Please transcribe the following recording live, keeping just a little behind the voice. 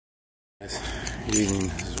Good evening.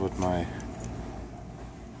 This is what my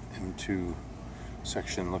M2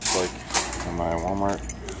 section looks like in my Walmart.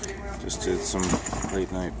 Just did some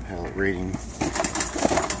late night pallet raiding,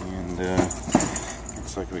 and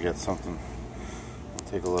looks like we got something.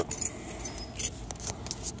 We'll take a look.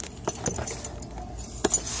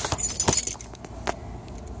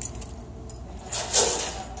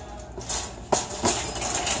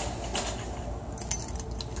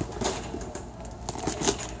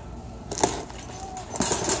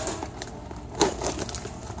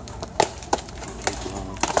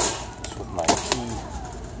 My key.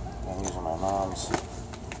 I'm using my mom's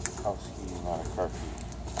house key, not a car key.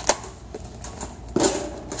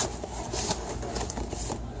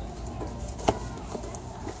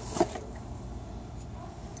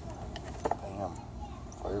 Bam.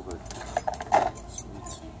 Firebird.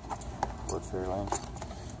 Sweet. Wood fair length.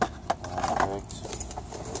 Pegs.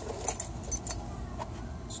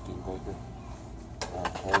 Studebaker.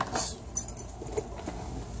 Pegs.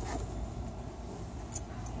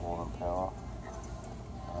 Power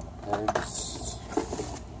on the pegs,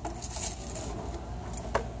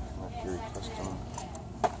 Mercury Custom,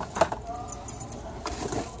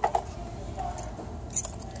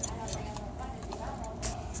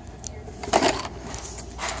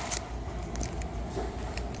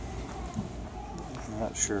 I'm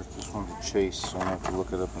not sure if this one's a chase, so I'm going to have to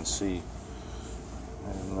look it up and see. I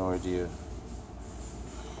have no idea.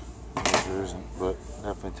 Maybe there isn't, but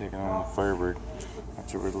definitely taking on the Firebird. I have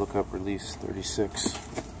to look up release 36.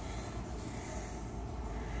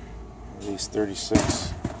 Release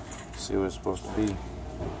 36. See what it's supposed to be.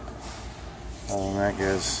 Other than that,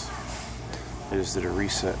 guys, I just did a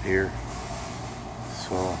reset here.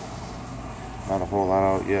 So, not a whole lot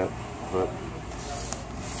out yet, but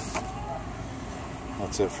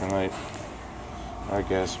that's it for tonight. Alright,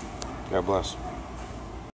 guys. God bless.